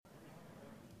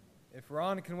If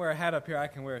Ron can wear a hat up here, I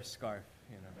can wear a scarf.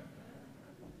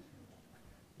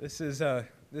 This is a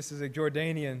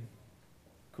Jordanian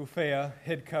kufaya,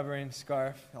 head covering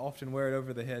scarf. I often wear it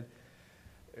over the head.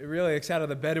 It's out of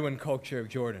the Bedouin culture of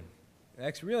Jordan.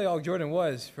 That's really all Jordan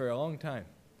was for a long time.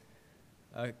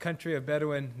 A country of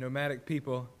Bedouin nomadic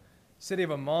people. City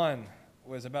of Amman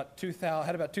was had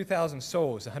about 2,000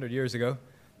 souls 100 years ago.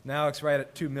 Now it's right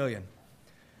at 2 million.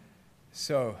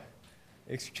 So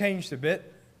it's changed a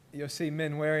bit. You'll see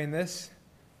men wearing this.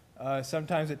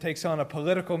 Sometimes it takes on a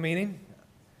political meaning,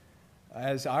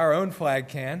 as our own flag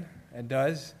can and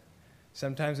does.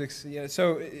 Sometimes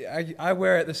I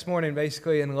wear it this morning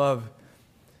basically in love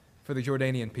for the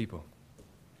Jordanian people.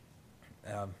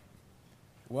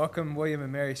 Welcome, William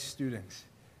and Mary students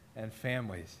and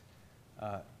families.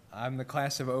 I'm the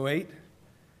class of '08.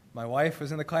 My wife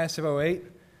was in the class of '08.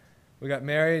 We got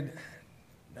married,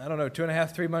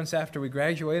 2.5, 3 months after we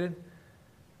graduated,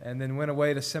 and then went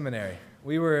away to seminary.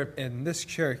 We were in this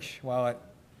church while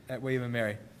at William and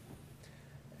Mary,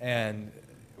 and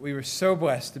we were so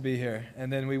blessed to be here.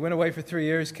 And then we went away for 3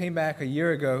 years, came back a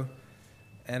year ago,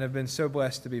 and have been so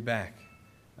blessed to be back.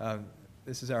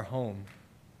 This is our home,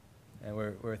 and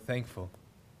we're thankful.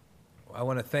 I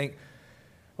want to thank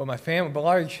my family, a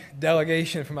large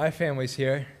delegation from my family's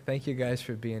here. Thank you guys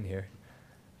for being here.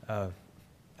 I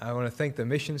want to thank the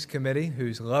missions committee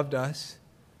who's loved us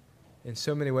in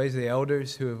so many ways, the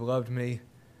elders who have loved me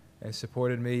and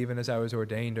supported me even as I was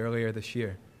ordained earlier this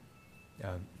year.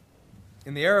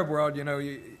 In the Arab world,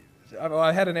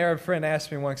 I had an Arab friend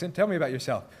ask me once, tell me about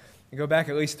yourself. You go back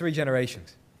at least 3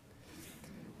 generations.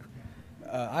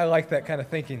 I like that kind of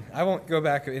thinking. I won't go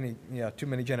back too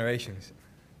many generations.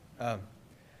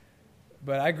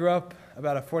 But I grew up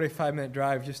about a 45-minute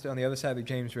drive just on the other side of the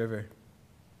James River.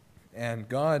 And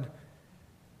God,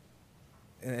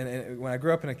 and when I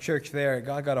grew up in a church there,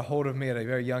 God got a hold of me at a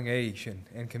very young age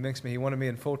and convinced me He wanted me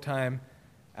in full-time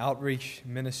outreach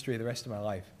ministry the rest of my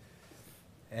life.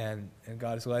 And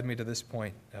God has led me to this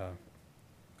point.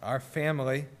 Our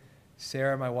family,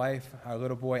 Sarah, my wife, our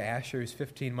little boy Asher, who's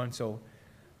 15 months old,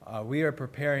 we are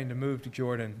preparing to move to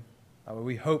Jordan,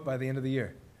 we hope by the end of the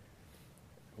year.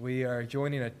 We are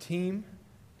joining a team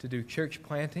to do church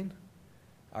planting.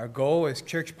 Our goal is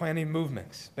church planting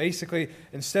movements. Basically,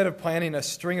 instead of planting a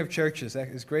string of churches,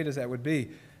 as great as that would be,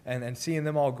 and seeing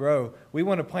them all grow, we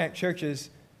want to plant churches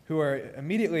who are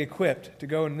immediately equipped to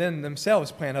go and then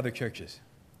themselves plant other churches.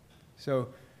 So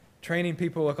training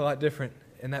people look a lot different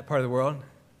in that part of the world.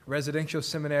 Residential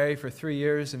seminary for 3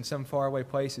 years in some faraway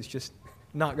place is just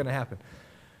not going to happen.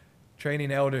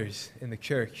 Training elders in the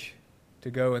church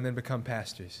to go and then become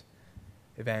pastors,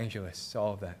 evangelists,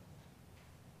 all of that.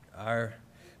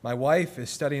 My wife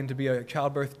is studying to be a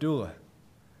childbirth doula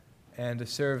and to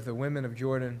serve the women of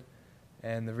Jordan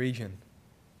and the region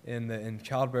in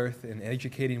childbirth and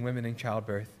educating women in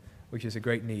childbirth, which is a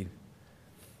great need.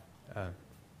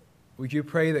 Would you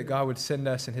pray that God would send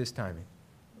us in His timing?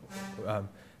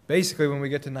 Basically, when we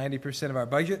get to 90% of our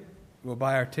budget, we'll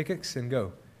buy our tickets and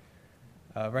go.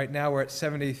 Right now, we're at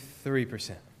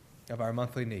 73% of our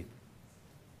monthly need.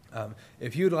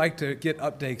 If you'd like to get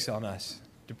updates on us,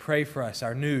 to pray for us,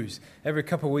 our news, every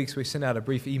couple of weeks we send out a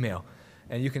brief email,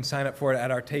 and you can sign up for it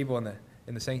at our table in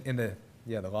the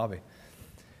lobby.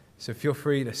 So feel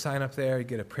free to sign up there,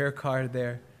 get a prayer card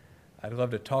there. I'd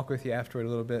love to talk with you afterward a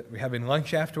little bit. We're having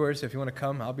lunch afterwards. If you want to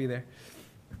come, I'll be there.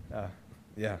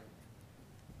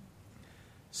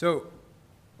 So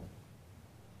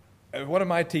one of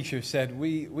my teachers said,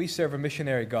 we serve a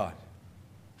missionary God.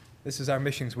 This is our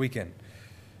missions weekend.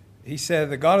 He said,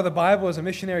 the God of the Bible is a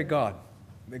missionary God.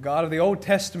 The God of the Old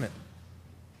Testament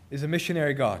is a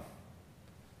missionary God.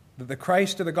 That the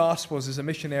Christ of the Gospels is a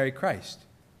missionary Christ.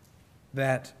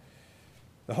 That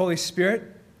the Holy Spirit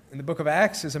in the book of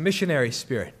Acts is a missionary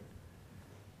spirit.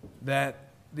 That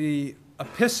the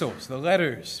epistles, the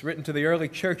letters written to the early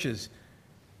churches,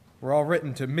 were all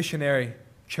written to missionary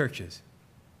churches.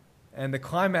 And the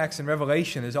climax in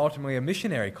Revelation is ultimately a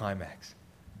missionary climax.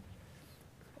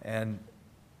 And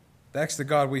that's the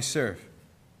God we serve.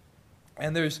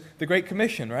 And there's the Great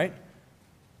Commission, right?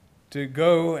 To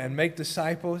go and make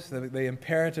disciples, the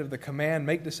imperative, the command,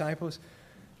 make disciples,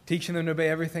 teaching them to obey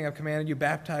everything I've commanded you,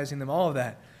 baptizing them, all of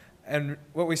that. And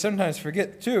what we sometimes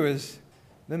forget, too, is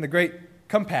then the great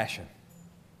compassion.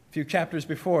 A few chapters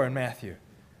before in Matthew.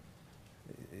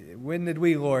 When did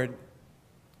we, Lord,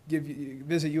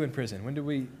 visit you in prison? When did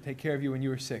we take care of you when you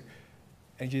were sick?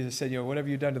 And Jesus said, whatever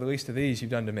you've done to the least of these, you've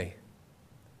done to me.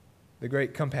 The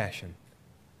great compassion.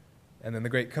 And then the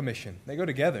Great Commission. They go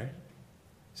together.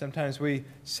 Sometimes we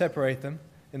separate them.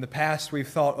 In the past, we've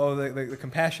thought, oh, the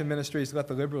compassion ministries, let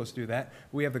the liberals do that.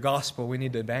 We have the gospel. We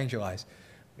need to evangelize.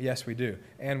 Yes, we do.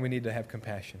 And we need to have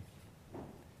compassion.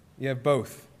 You have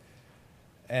both.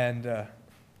 And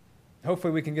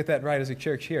hopefully we can get that right as a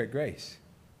church here at Grace,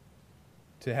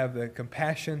 to have the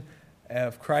compassion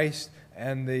of Christ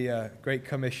and the great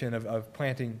commission of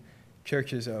planting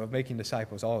churches, of making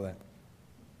disciples, all of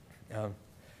that.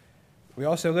 We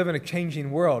also live in a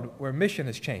changing world where mission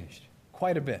has changed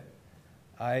quite a bit.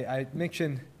 I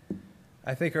mentioned,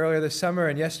 I think earlier this summer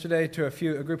and yesterday to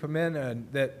a group of men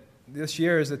that this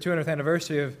year is the 200th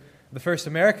anniversary of the first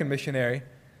American missionary,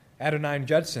 Adoniram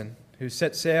Judson, who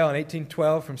set sail in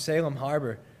 1812 from Salem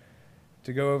Harbor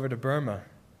to go over to Burma.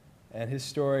 And his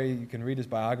story, you can read his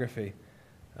biography.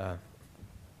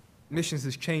 Missions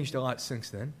has changed a lot since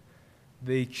then.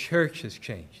 The church has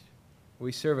changed.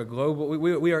 We serve a global,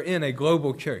 we are in a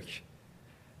global church,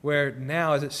 where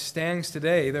now, as it stands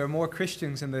today, there are more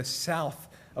Christians in the south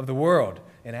of the world,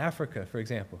 in Africa, for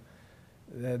example,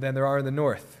 than there are in the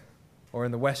north or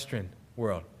in the western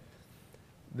world.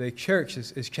 The church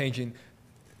is changing.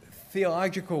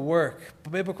 Theological work,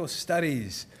 biblical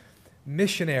studies,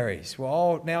 missionaries will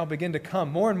all now begin to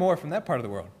come more and more from that part of the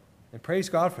world. And praise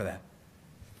God for that.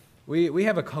 We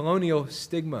have a colonial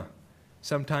stigma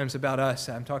sometimes about us.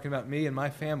 I'm talking about me and my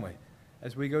family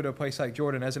as we go to a place like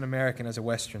Jordan as an American, as a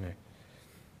Westerner.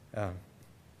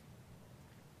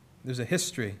 There's a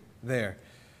history there.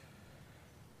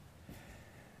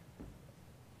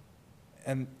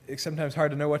 And it's sometimes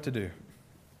hard to know what to do.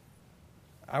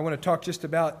 I want to talk just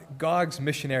about God's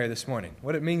missionary this morning,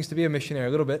 what it means to be a missionary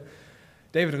a little bit.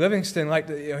 David Livingstone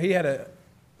he had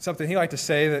something he liked to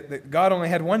say, that God only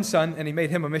had one son and he made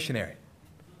him a missionary.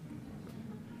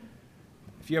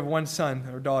 If you have one son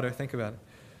or daughter, think about it.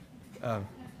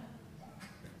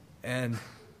 And,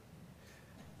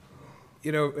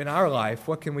 in our life,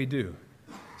 what can we do?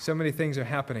 So many things are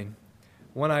happening.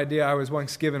 One idea I was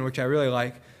once given, which I really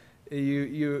like,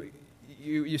 you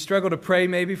struggle to pray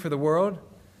maybe for the world.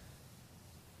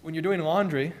 When you're doing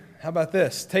laundry, how about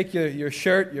this? Take your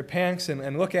shirt, your pants,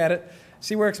 and look at it.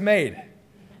 See where it's made.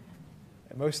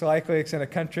 And most likely it's in a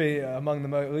country among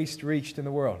the least reached in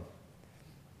the world.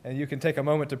 And you can take a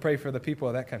moment to pray for the people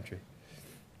of that country,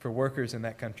 for workers in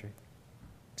that country.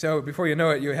 So before you know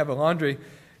it, you have a laundry.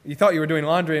 You thought you were doing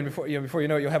laundry, and before you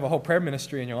know it, you'll have a whole prayer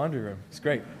ministry in your laundry room. It's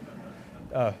great.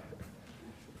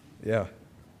 Yeah.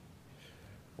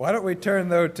 Why don't we turn,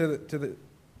 though, to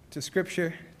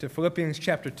Scripture, to Philippians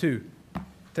chapter 2.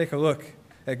 Take a look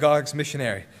at God's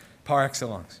missionary, par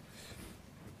excellence.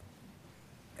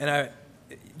 And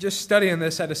just studying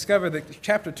this, I discovered that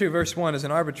chapter 2, verse 1 is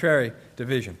an arbitrary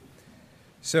division.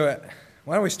 So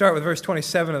why don't we start with verse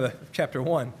 27 of chapter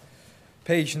 1,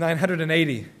 page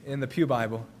 980 in the Pew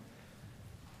Bible.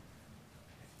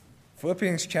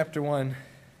 Philippians chapter 1,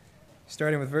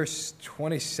 starting with verse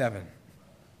 27.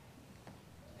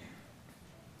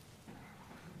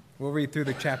 We'll read through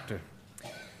the chapter.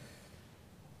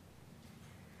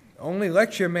 Only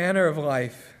let your manner of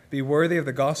life be worthy of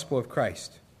the gospel of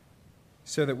Christ,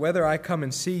 so that whether I come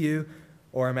and see you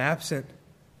or am absent,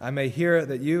 I may hear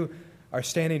that you are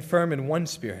standing firm in one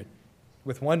spirit,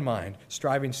 with one mind,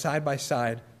 striving side by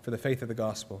side for the faith of the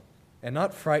gospel, and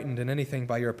not frightened in anything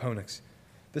by your opponents.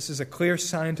 This is a clear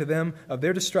sign to them of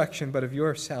their destruction, but of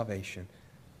your salvation,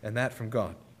 and that from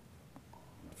God.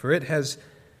 For it has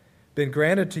been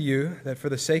granted to you that for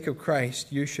the sake of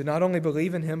Christ you should not only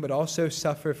believe in him, but also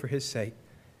suffer for his sake,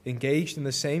 engaged in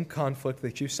the same conflict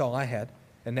that you saw I had,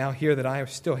 and now hear that I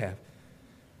still have.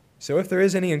 So if there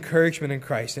is any encouragement in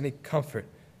Christ, any comfort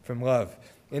from love,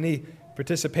 any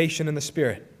participation in the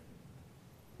Spirit,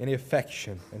 any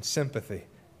affection and sympathy,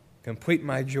 complete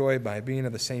my joy by being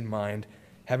of the same mind,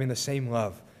 having the same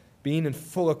love, being in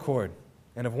full accord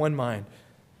and of one mind.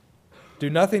 Do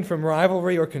nothing from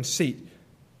rivalry or conceit,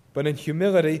 but in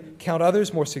humility count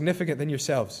others more significant than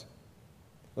yourselves.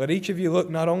 Let each of you look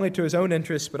not only to his own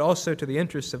interests, but also to the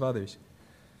interests of others.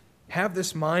 Have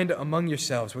this mind among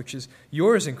yourselves, which is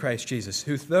yours in Christ Jesus,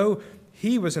 who, though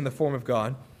he was in the form of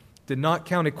God, did not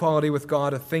count equality with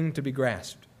God a thing to be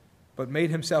grasped, but made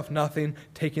himself nothing,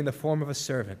 taking the form of a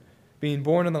servant. Being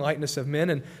born in the likeness of men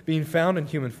and being found in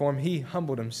human form, he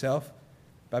humbled himself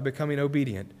by becoming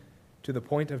obedient to the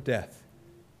point of death,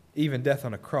 even death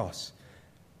on a cross.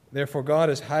 Therefore God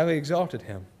has highly exalted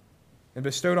him and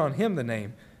bestowed on him the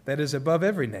name that is above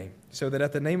every name, so that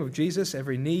at the name of Jesus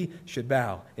every knee should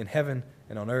bow in heaven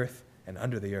and on earth and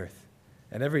under the earth,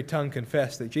 and every tongue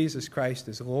confess that Jesus Christ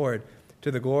is Lord, to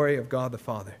the glory of God the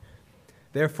Father.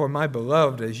 Therefore, my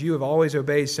beloved, as you have always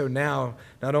obeyed, so now,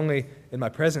 not only in my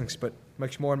presence, but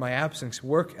much more in my absence,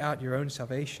 work out your own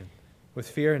salvation with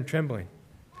fear and trembling.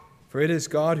 For it is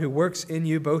God who works in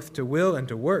you both to will and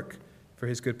to work for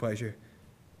his good pleasure.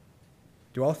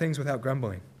 Do all things without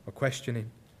grumbling or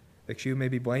questioning, that you may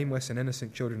be blameless and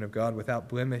innocent children of God, without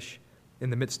blemish, in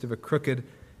the midst of a crooked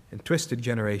and twisted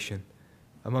generation,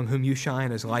 among whom you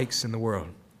shine as lights in the world,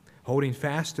 holding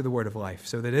fast to the word of life,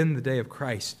 so that in the day of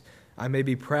Christ I may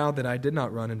be proud that I did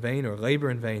not run in vain or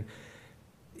labor in vain.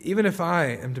 Even if I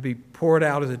am to be poured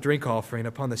out as a drink offering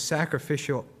upon the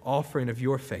sacrificial offering of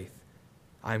your faith,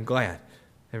 I am glad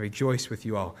and rejoice with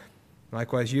you all.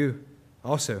 Likewise, you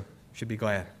also should be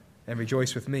glad and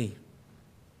rejoice with me.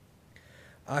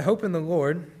 I hope in the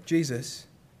Lord Jesus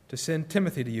to send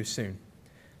Timothy to you soon,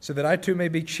 so that I too may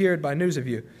be cheered by news of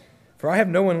you. For I have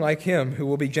no one like him who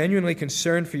will be genuinely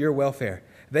concerned for your welfare.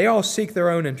 They all seek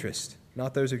their own interest,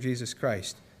 not those of Jesus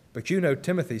Christ. But you know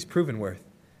Timothy's proven worth,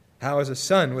 how as a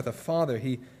son with a father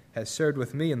he has served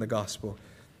with me in the gospel.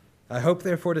 I hope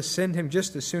therefore to send him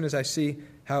just as soon as I see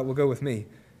how it will go with me,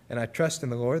 and I trust in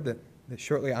the Lord that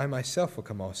shortly I myself will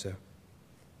come also.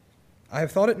 I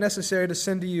have thought it necessary to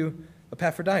send to you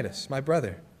Epaphroditus, my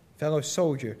brother, fellow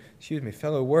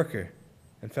worker,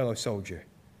 and fellow soldier,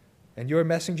 and your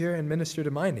messenger and minister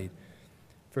to my need.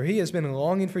 For he has been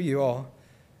longing for you all,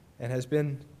 and has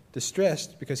been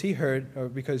distressed because you heard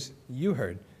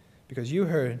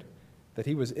that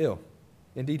he was ill.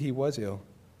 Indeed, he was ill,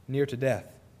 near to death.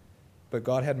 But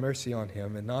God had mercy on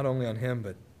him, and not only on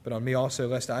him, but on me also,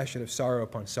 lest I should have sorrow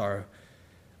upon sorrow.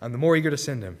 I'm the more eager to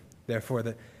send him, therefore,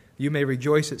 that you may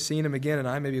rejoice at seeing him again, and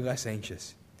I may be less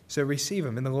anxious. So receive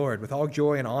him in the Lord with all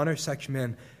joy, and honor such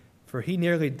men, for he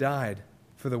nearly died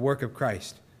for the work of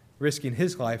Christ, risking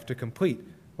his life to complete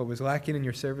what was lacking in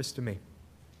your service to me.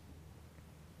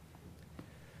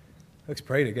 Let's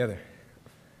pray together.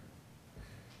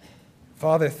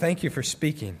 Father, thank you for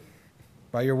speaking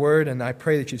by your word, and I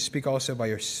pray that you'd speak also by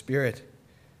your Spirit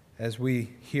as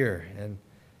we hear. And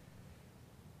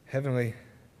Heavenly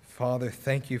Father,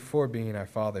 thank you for being our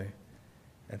Father,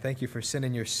 and thank you for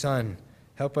sending your Son.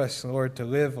 Help us, Lord, to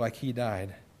live like he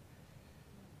died,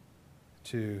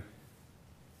 to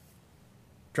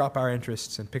drop our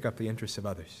interests and pick up the interests of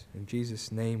others. In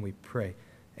Jesus' name we pray.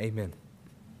 Amen.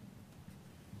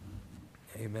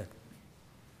 Amen.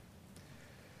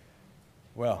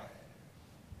 Well,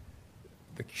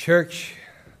 the church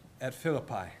at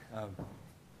Philippi.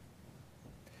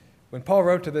 When Paul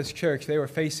wrote to this church, they were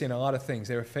facing a lot of things.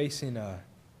 They were facing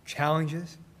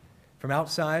challenges from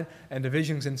outside and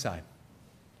divisions inside.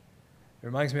 It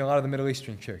reminds me a lot of the Middle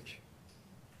Eastern church.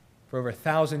 For over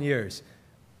 1,000 years,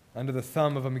 under the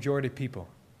thumb of a majority people.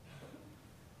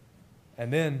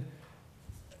 And then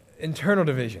internal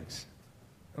divisions.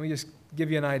 Let me just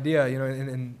give you an idea. You know,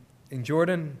 in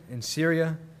Jordan, in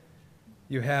Syria,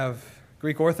 you have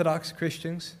Greek Orthodox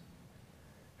Christians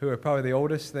who are probably the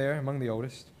oldest there, among the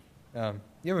oldest. You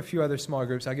have a few other small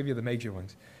groups. I'll give you the major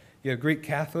ones. You have Greek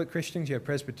Catholic Christians, you have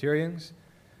Presbyterians,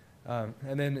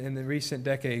 and then in the recent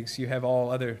decades, you have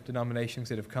all other denominations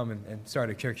that have come and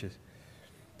started churches.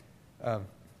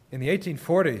 In the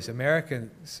 1840s,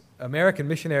 American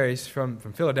missionaries from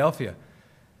Philadelphia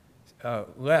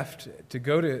left to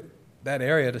go to that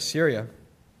area, to Syria,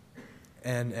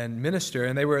 and minister.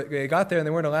 And they got there and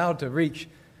they weren't allowed to reach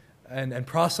and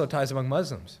proselytize among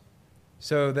Muslims.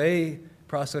 So they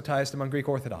proselytized among Greek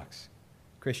Orthodox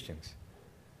Christians.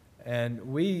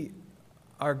 And we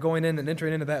are going in and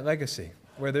entering into that legacy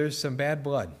where there's some bad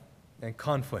blood and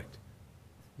conflict.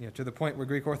 You know, to the point where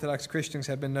Greek Orthodox Christians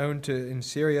have been known to, in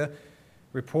Syria,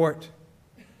 report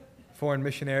foreign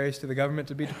missionaries to the government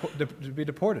to be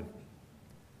deported.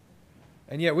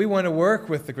 And yet we want to work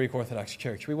with the Greek Orthodox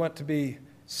Church. We want to be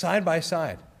side by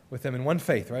side with them in one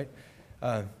faith, right?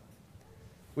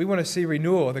 We want to see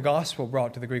renewal of the gospel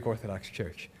brought to the Greek Orthodox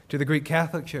Church, to the Greek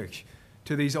Catholic Church,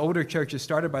 to these older churches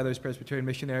started by those Presbyterian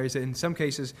missionaries. In some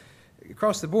cases,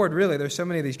 across the board, really, there's so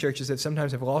many of these churches that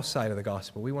sometimes have lost sight of the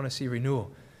gospel. We want to see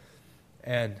renewal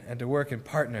and to work and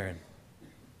partner. And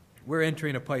we're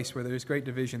entering a place where there's great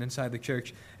division inside the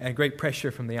church and great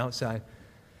pressure from the outside.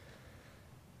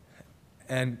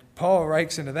 And Paul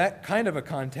writes into that kind of a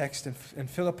context in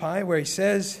Philippi where he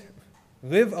says,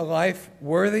 live a life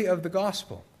worthy of the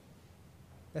gospel.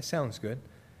 That sounds good.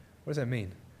 What does that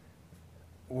mean?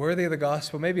 Worthy of the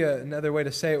gospel. Maybe another way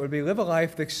to say it would be live a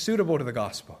life that's suitable to the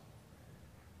gospel.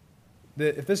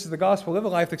 If this is the gospel, live a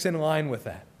life that's in line with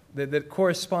that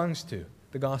corresponds to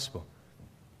the gospel.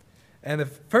 And the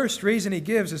first reason he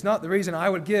gives is not the reason I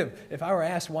would give. If I were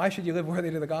asked, why should you live worthy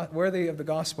of the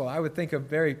gospel, I would think of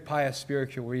very pious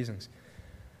spiritual reasons.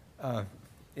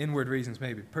 Inward reasons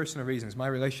maybe, personal reasons, my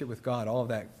relationship with God, all of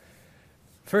that.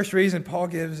 First reason Paul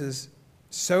gives is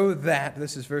so that,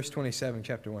 this is verse 27,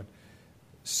 chapter 1,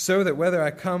 so that whether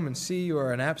I come and see you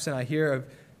or am absent, I hear of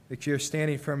that you're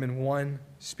standing firm in one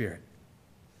spirit,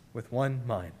 with one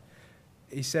mind.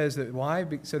 He says that why?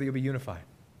 So that you'll be unified,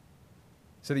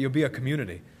 so that you'll be a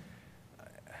community.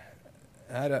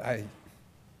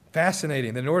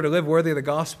 Fascinating that in order to live worthy of the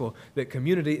gospel, that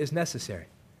community is necessary.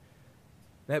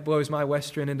 That blows my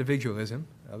Western individualism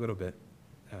a little bit.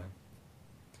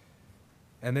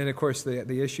 And then, of course,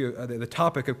 the issue, the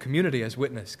topic of community as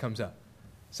witness comes up.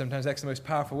 Sometimes that's the most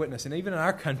powerful witness. And even in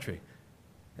our country,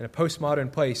 in a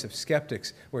postmodern place of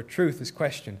skeptics where truth is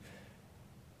questioned,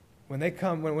 when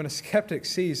a skeptic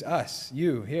sees us,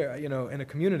 you, here, in a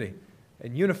community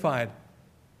and unified,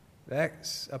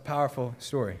 that's a powerful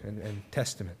story and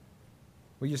testament.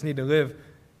 We just need to live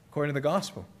according to the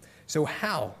gospel. So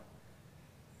how?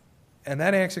 And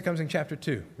that answer comes in chapter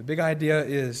 2. The big idea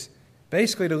is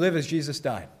basically to live as Jesus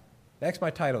died. That's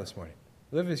my title this morning.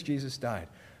 Live as Jesus died.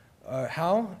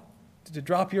 How? To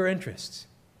drop your interests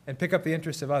and pick up the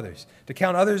interests of others. To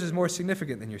count others as more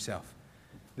significant than yourself.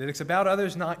 That it's about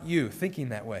others, not you. Thinking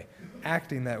that way.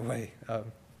 Acting that way.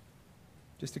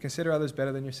 Just to consider others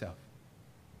better than yourself.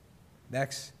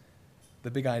 That's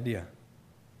the big idea.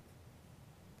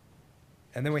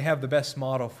 And then we have the best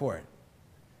model for it.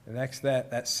 And that's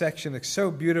that section that's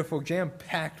so beautiful,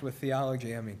 jam-packed with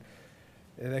theology. I mean,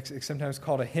 it's sometimes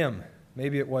called a hymn.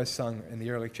 Maybe it was sung in the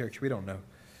early church. We don't know.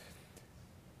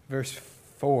 Verse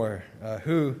 4,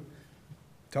 who,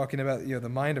 talking about the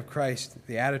mind of Christ,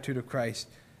 the attitude of Christ,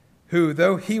 who,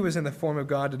 though he was in the form of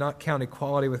God, did not count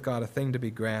equality with God a thing to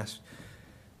be grasped.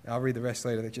 I'll read the rest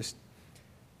later.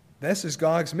 This is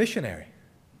God's missionary.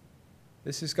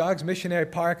 This is God's missionary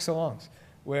par excellence,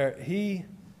 where he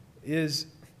is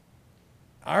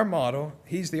our model.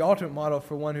 He's the ultimate model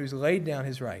for one who's laid down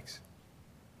his rights.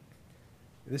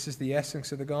 This is the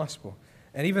essence of the gospel.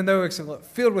 And even though it's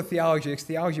filled with theology, it's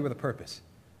theology with a purpose.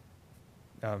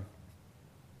 Let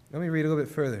me read a little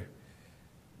bit further.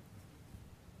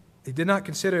 He did not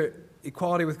consider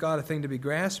equality with God a thing to be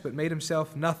grasped, but made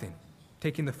himself nothing,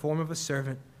 taking the form of a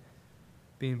servant,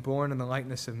 being born in the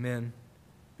likeness of men,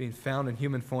 being found in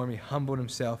human form, he humbled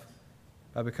himself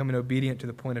by becoming obedient to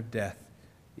the point of death,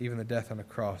 even the death on the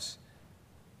cross.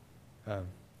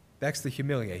 That's the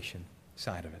humiliation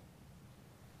side of it.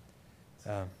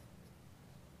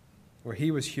 Where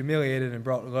he was humiliated and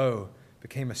brought low,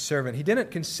 became a servant. He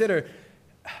didn't consider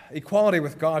equality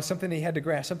with God something he had to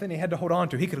grasp, something he had to hold on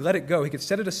to. He could let it go. He could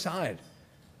set it aside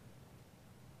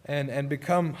and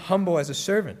become humble as a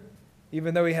servant.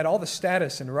 Even though he had all the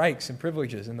status and rights and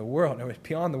privileges in the world, no,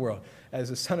 beyond the world, as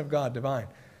the Son of God, divine,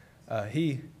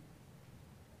 he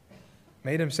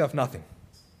made himself nothing,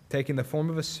 taking the form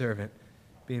of a servant,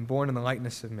 being born in the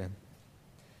likeness of men.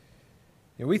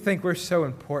 We think we're so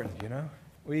important,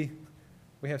 We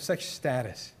have such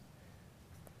status.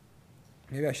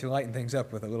 Maybe I should lighten things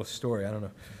up with a little story. I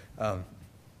don't know.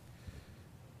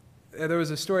 There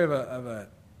was a story of a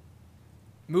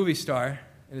movie star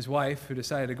and his wife who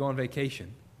decided to go on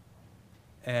vacation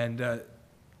and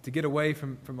to get away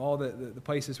from all the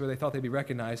places where they thought they'd be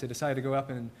recognized. They decided to go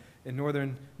up in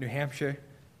northern New Hampshire,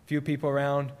 few people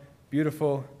around,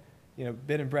 beautiful,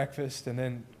 bed and breakfast, and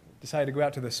then decided to go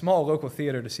out to the small local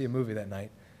theater to see a movie that night.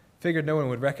 Figured no one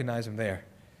would recognize them there.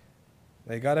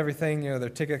 They got everything, their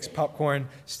tickets, popcorn,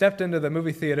 stepped into the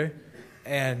movie theater,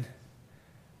 and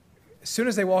as soon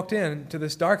as they walked in to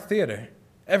this dark theater,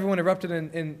 everyone erupted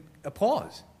in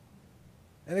applause.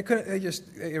 And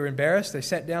they were embarrassed. They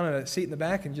sat down in a seat in the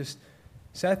back and just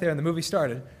sat there, and the movie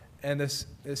started. And this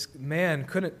man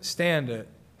couldn't stand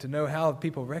to know how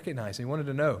people recognized him. He wanted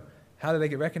to know, how did they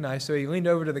get recognized? So he leaned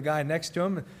over to the guy next to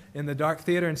him in the dark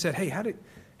theater and said, "Hey, how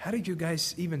did you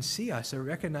guys even see us or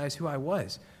recognize who I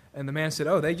was?" And the man said,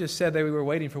 "Oh, they just said they were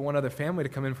waiting for one other family to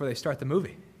come in before they start the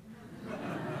movie."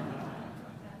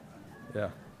 Yeah.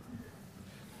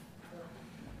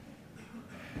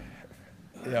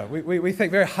 Yeah, we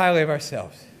think very highly of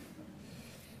ourselves.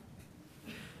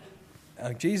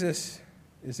 Jesus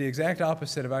is the exact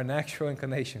opposite of our natural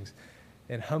inclinations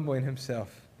in humbling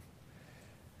himself.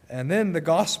 And then the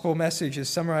gospel message is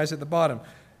summarized at the bottom,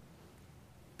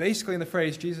 basically in the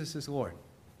phrase, Jesus is Lord.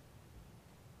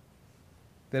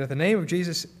 That at the name of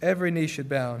Jesus, every knee should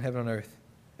bow in heaven and earth.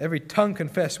 Every tongue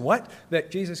confess what?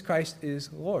 That Jesus Christ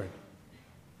is Lord.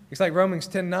 It's like Romans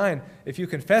 10:9. If you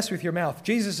confess with your mouth,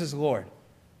 Jesus is Lord,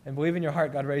 and believe in your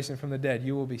heart God raised him from the dead,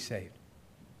 you will be saved.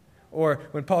 Or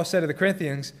when Paul said to the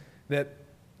Corinthians that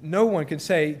no one can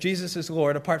say Jesus is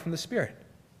Lord apart from the Spirit.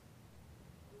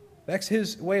 That's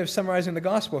his way of summarizing the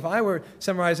gospel. If I were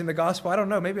summarizing the gospel, I don't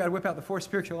know, maybe I'd whip out the 4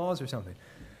 spiritual laws or something.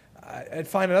 I'd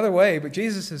find another way, but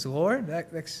Jesus is Lord.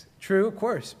 That's true, of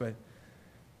course, but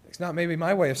it's not maybe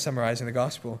my way of summarizing the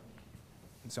gospel.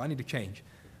 And so I need to change.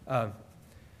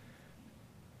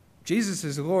 Jesus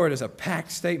is Lord is a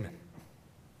packed statement.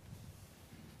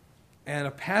 And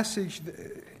a passage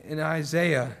in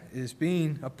Isaiah is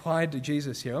being applied to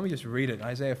Jesus here. Let me just read it.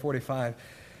 Isaiah 45,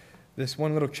 this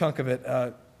one little chunk of it.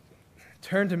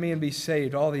 Turn to me and be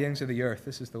saved, all the ends of the earth.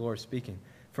 This is the Lord speaking.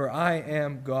 For I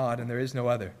am God and there is no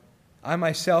other. I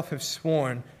myself have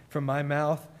sworn, from my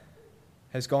mouth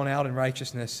has gone out in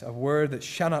righteousness, a word that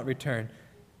shall not return.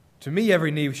 To me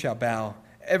every knee shall bow,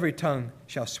 every tongue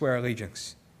shall swear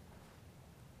allegiance.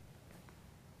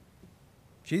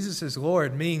 Jesus as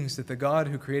Lord means that the God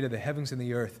who created the heavens and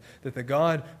the earth, that the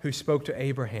God who spoke to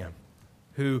Abraham,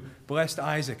 who blessed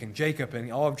Isaac and Jacob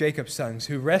and all of Jacob's sons,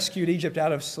 who rescued Egypt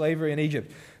out of slavery in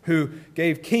Egypt, who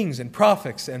gave kings and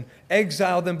prophets and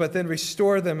exiled them but then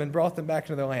restored them and brought them back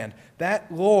into the land.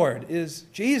 That Lord is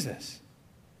Jesus.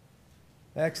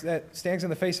 That stands in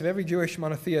the face of every Jewish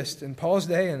monotheist in Paul's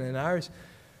day and in ours.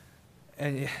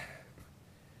 And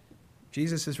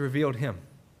Jesus has revealed him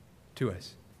to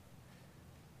us.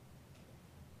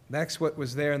 That's what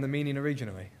was there in the meaning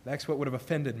originally. That's what would have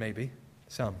offended maybe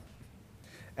some.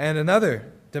 And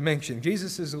another dimension,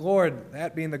 Jesus is Lord,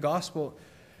 that being the gospel,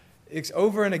 it's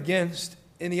over and against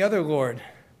any other Lord,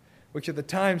 which at the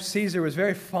time Caesar was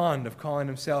very fond of calling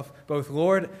himself both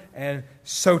Lord and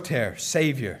Soter,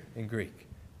 Savior in Greek.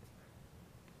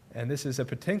 And this is a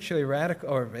potentially radical,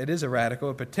 or it is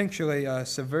a potentially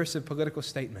subversive political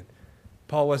statement.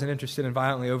 Paul wasn't interested in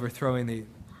violently overthrowing the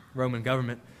Roman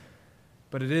government,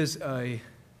 but it is a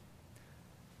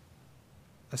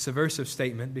subversive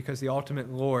statement because the ultimate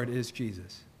Lord is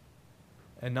Jesus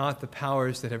and not the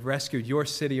powers that have rescued your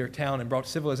city or town and brought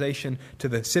civilization to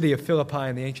the city of Philippi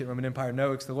in the ancient Roman Empire.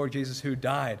 No, it's the Lord Jesus who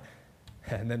died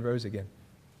and then rose again.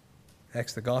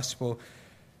 That's the gospel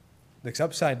that's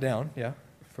upside down,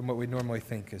 from what we normally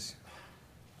think is.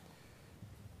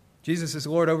 Jesus is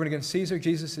Lord over and against Caesar.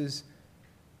 Jesus is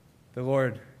the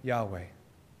Lord Yahweh.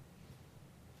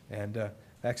 And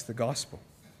that's the gospel.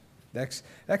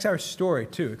 That's our story,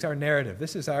 too. It's our narrative.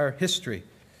 This is our history.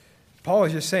 Paul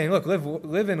is just saying, look,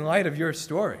 live in light of your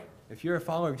story. If you're a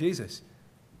follower of Jesus,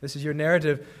 this is your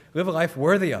narrative. Live a life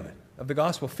worthy of it, of the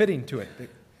gospel, fitting to it.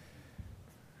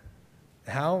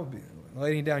 How?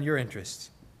 Laying down your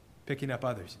interests, picking up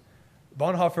others.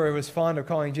 Bonhoeffer was fond of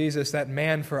calling Jesus that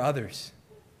man for others.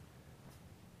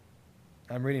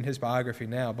 I'm reading his biography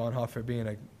now, Bonhoeffer being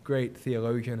a great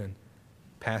theologian and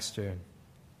pastor and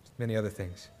many other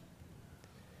things.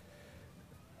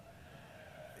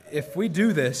 If we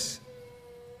do this,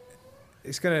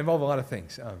 it's going to involve a lot of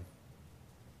things.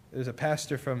 There's a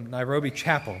pastor from Nairobi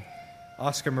Chapel,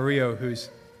 Oscar Murillo, who's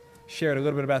shared a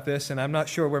little bit about this, and I'm not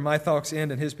sure where my thoughts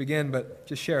end and his begin, but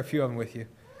just share a few of them with you.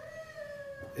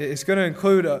 It's going to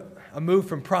include a move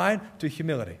from pride to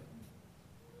humility.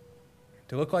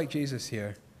 To look like Jesus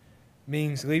here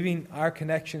means leaving our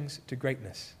connections to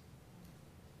greatness.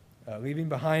 Leaving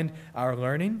behind our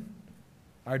learning,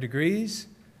 our degrees,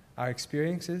 our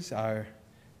experiences, our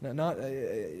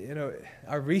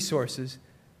resources,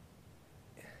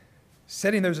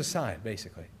 setting those aside,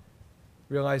 basically,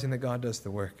 realizing that God does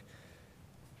the work.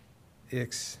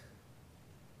 It's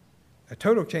a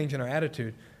total change in our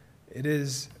attitude. It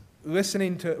is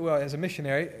listening to, as a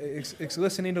missionary, it's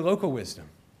listening to local wisdom.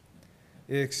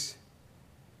 It's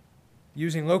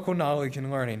using local knowledge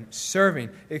and learning, serving.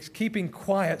 It's keeping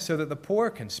quiet so that the poor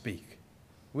can speak.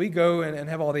 We go and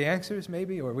have all the answers,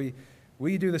 maybe, or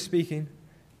we do the speaking.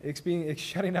 It's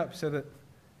shutting up so that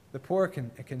the poor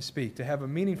can speak, to have a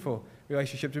meaningful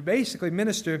relationship, to basically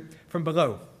minister from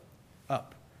below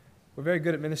up. We're very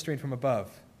good at ministering from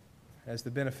above as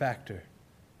the benefactor,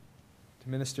 to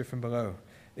minister from below.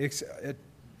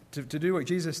 To do what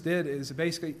Jesus did is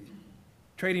basically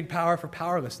trading power for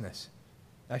powerlessness.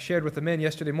 I shared with the men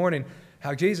yesterday morning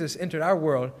how Jesus entered our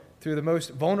world through the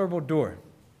most vulnerable door.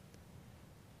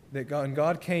 That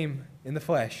God came in the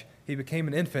flesh. He became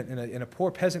an infant in a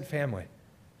poor peasant family.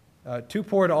 Too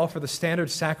poor to offer the standard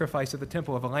sacrifice at the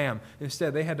temple of a lamb.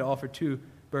 Instead, they had to offer 2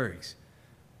 birds.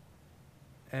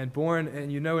 And born,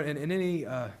 and in any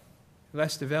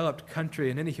less developed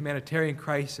country, in any humanitarian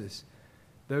crisis,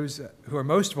 those who are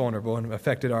most vulnerable and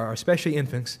affected are especially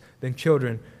infants, then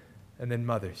children, and then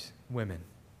mothers, women.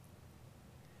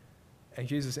 And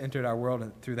Jesus entered our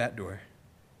world through that door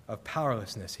of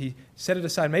powerlessness. He set it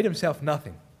aside, made himself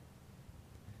nothing.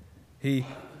 He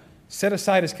set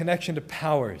aside his connection to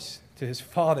powers, to his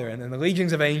Father and the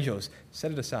legions of angels,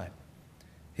 set it aside.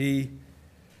 He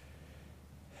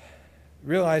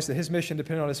realized that his mission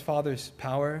depended on his Father's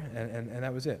power, and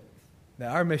that was it.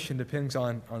 That our mission depends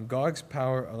on God's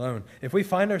power alone. If we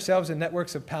find ourselves in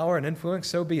networks of power and influence,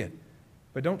 so be it.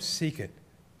 But don't seek it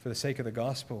for the sake of the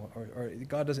gospel, or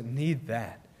God doesn't need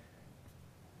that.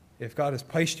 If God has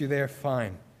placed you there,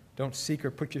 fine. Don't seek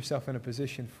or put yourself in a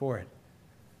position for it.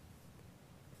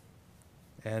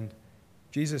 And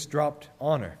Jesus dropped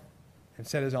honor and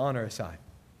set his honor aside.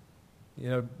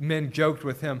 Men joked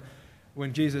with him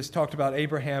when Jesus talked about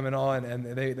Abraham and all, and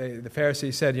the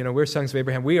Pharisees said, we're sons of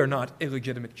Abraham. We are not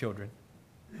illegitimate children.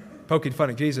 Poking fun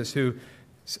at Jesus, whose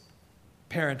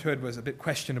parenthood was a bit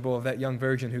questionable of that young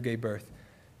virgin who gave birth.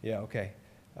 Yeah, okay.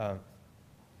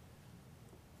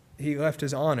 He left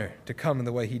his honor to come in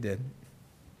the way he did.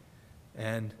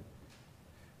 And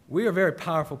we are very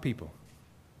powerful people.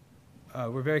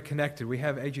 We're very connected. We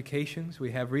have educations.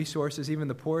 We have resources, even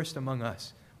the poorest among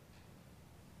us.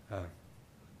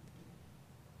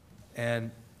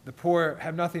 And the poor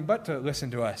have nothing but to listen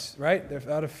to us, right?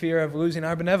 They're out of fear of losing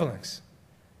our benevolence.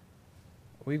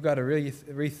 We've got to really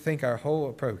rethink our whole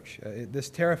approach. This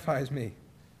terrifies me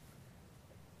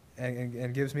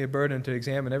and gives me a burden to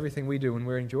examine everything we do when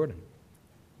we're in Jordan.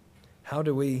 How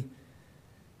do we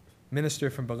minister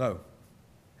from below?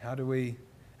 How do we,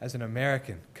 as an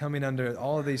American, coming under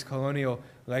all of these colonial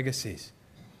legacies,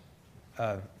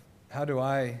 how do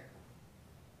I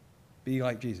be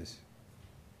like Jesus?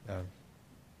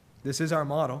 This is our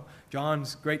model.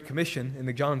 John's Great Commission in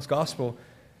the John's Gospel,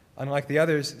 unlike the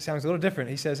others, sounds a little different.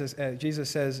 He says, Jesus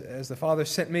says, as the Father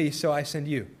sent me, so I send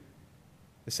you.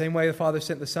 The same way the Father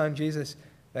sent the Son, Jesus,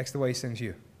 that's the way he sends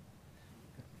you.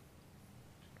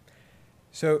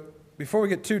 So before we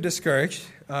get too discouraged,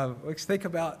 let's think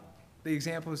about the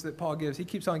examples that Paul gives. He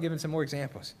keeps on giving some more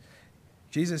examples.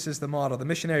 Jesus is the model, the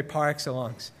missionary par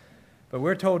excellence. But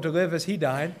we're told to live as he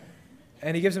died,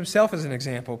 and he gives himself as an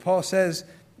example. Paul says,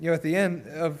 at the end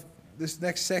of this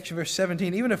next section, verse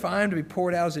 17, even if I am to be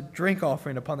poured out as a drink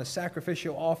offering upon the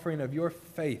sacrificial offering of your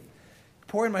faith,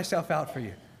 pouring myself out for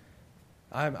you,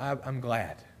 I'm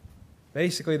glad.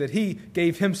 Basically, that he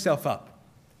gave himself up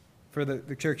for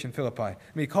the church in Philippi. I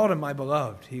mean, he called them my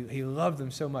beloved. He loved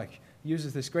them so much. He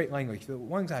uses this great language, the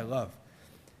ones I love.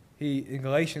 He, in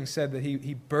Galatians, said that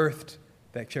he birthed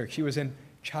that church. He was in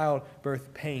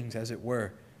childbirth pains, as it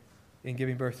were, in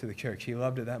giving birth to the church. He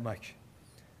loved it that much.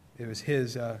 It was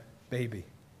his baby.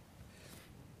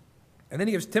 And then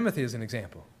he gives Timothy as an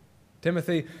example.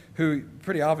 Timothy, who,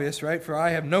 pretty obvious, right? For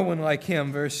I have no one like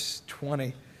him, verse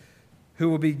 20, who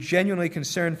will be genuinely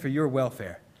concerned for your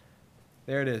welfare.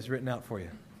 There it is, written out for you.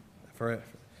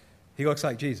 He looks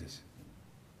like Jesus.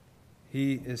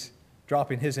 He is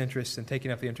dropping his interests and taking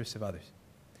up the interests of others.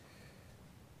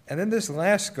 And then this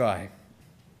last guy,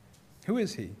 who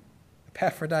is he?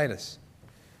 Epaphroditus.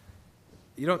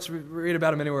 You don't read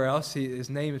about him anywhere else. His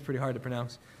name is pretty hard to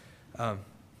pronounce.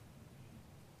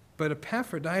 But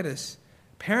Epaphroditus,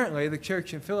 apparently the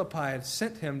church in Philippi had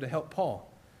sent him to help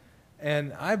Paul.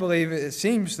 And I believe it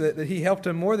seems that he helped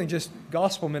him more than just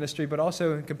gospel ministry, but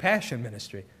also in compassion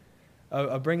ministry,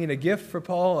 of bringing a gift for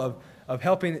Paul, of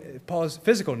helping Paul's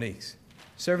physical needs,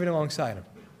 serving alongside him.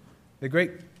 The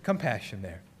great compassion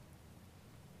there.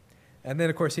 And then,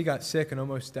 of course, he got sick and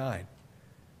almost died.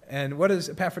 And what is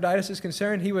Epaphroditus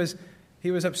concerned? He was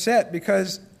upset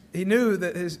because he knew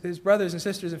that his brothers and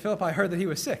sisters in Philippi heard that he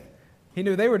was sick. He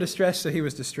knew they were distressed, so he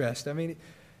was distressed. I mean,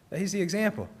 he's the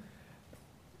example.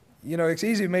 It's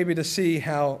easy maybe to see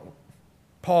how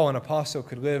Paul, an apostle,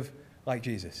 could live like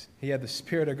Jesus. He had the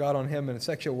Spirit of God on him in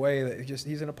such a way that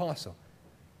he's an apostle.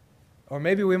 Or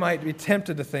maybe we might be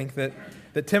tempted to think that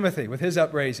Timothy, with his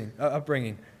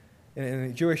upbringing in a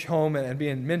Jewish home and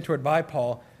being mentored by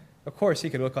Paul, of course he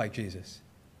could look like Jesus.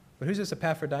 But who's this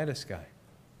Epaphroditus guy?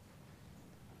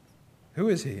 Who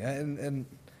is he? And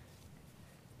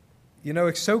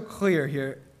it's so clear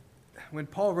here. When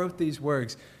Paul wrote these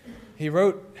words, he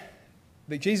wrote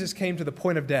that Jesus came to the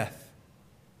point of death,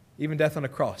 even death on a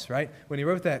cross, right? When he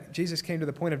wrote that, Jesus came to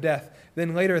the point of death.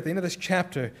 Then later at the end of this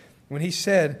chapter, when he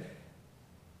said,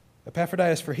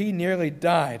 Epaphroditus, for he nearly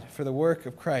died for the work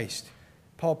of Christ,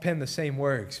 Paul penned the same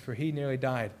words, for he nearly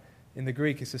died. In the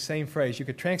Greek, it's the same phrase. You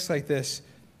could translate this,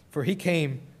 for he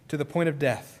came to the point of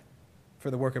death for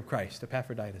the work of Christ.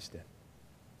 Epaphroditus did.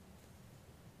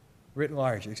 Written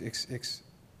large,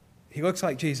 he looks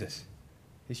like Jesus.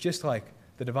 He's just like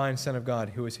the divine Son of God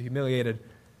who was humiliated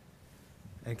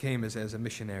and came as a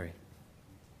missionary.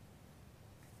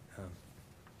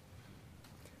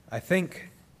 I think,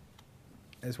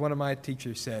 as one of my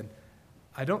teachers said,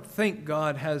 I don't think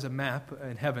God has a map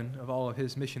in heaven of all of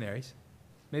his missionaries.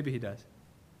 Maybe he does.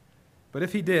 But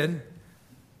if he did,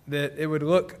 that it would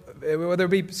look, there would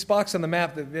be spots on the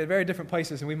map that are very different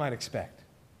places than we might expect.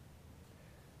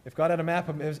 If God had a map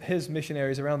of his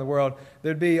missionaries around the world,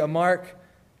 there'd be a mark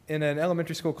in an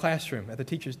elementary school classroom at the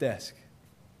teacher's desk.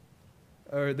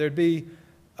 Or there'd be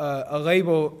a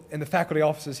label in the faculty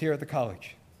offices here at the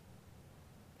college.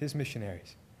 His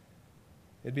missionaries.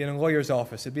 It'd be in a lawyer's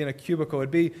office. It'd be in a cubicle.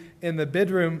 It'd be in the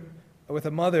bedroom with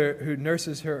a mother who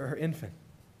nurses her infant.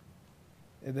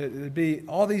 There'd be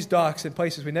all these docks in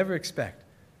places we never expect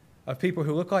of people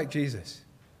who look like Jesus,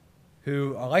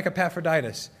 who are like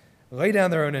Epaphroditus, lay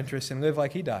down their own interests and live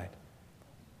like he died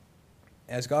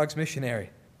as God's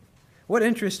missionary. What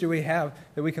interests do we have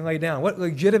that we can lay down? What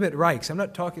legitimate rights? I'm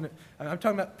talking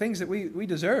about things that we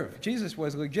deserve. Jesus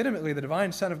was legitimately the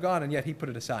divine Son of God, and yet he put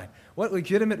it aside. What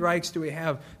legitimate rights do we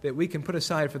have that we can put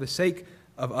aside for the sake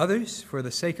of others, for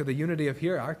the sake of the unity of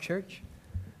here, our church?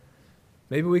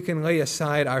 Maybe we can lay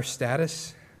aside our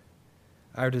status,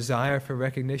 our desire for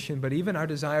recognition, but even our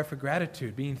desire for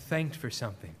gratitude, being thanked for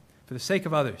something, for the sake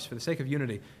of others, for the sake of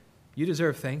unity. You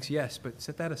deserve thanks, yes, but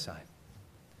set that aside.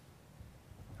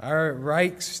 Our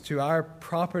rights to our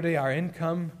property, our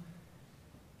income,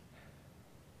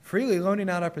 freely loaning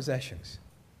out our possessions,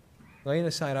 laying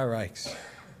aside our rights.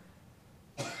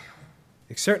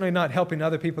 It's certainly not helping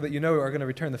other people that you know are going to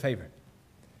return the favor.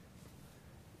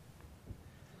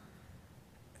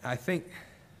 I think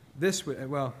this would,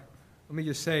 well, let me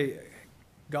just say,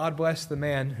 God bless the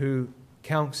man who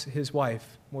counts his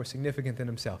wife more significant than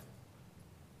himself,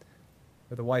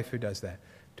 or the wife who does that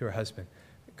to her husband.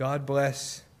 God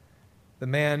bless the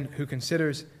man who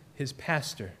considers his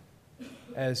pastor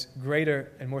as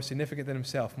greater and more significant than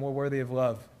himself, more worthy of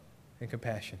love and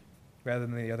compassion, rather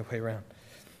than the other way around.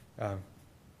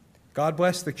 God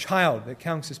bless the child that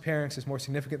counts his parents as more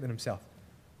significant than himself.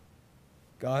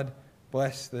 God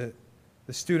bless the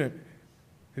student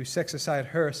who sets aside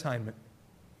her assignment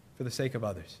for the sake of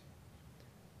others,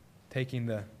 taking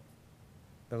the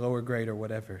lower grade or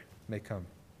whatever may come.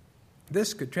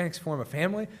 This could transform a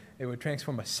family. It would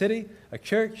transform a city, a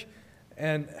church.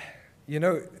 And,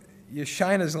 you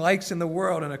shine as lights in the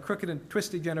world in a crooked and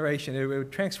twisted generation. It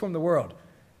would transform the world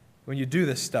when you do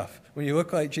this stuff, when you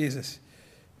look like Jesus.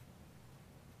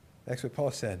 That's what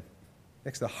Paul said.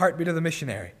 That's the heartbeat of the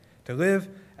missionary, to live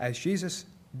as Jesus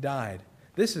died.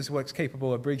 This is what's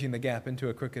capable of bridging the gap into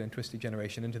a crooked and twisted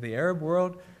generation, into the Arab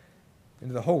world,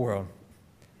 into the whole world.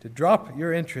 To drop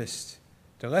your interests,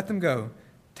 to let them go,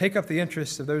 take up the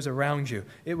interests of those around you.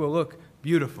 It will look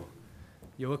beautiful.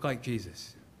 You'll look like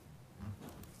Jesus.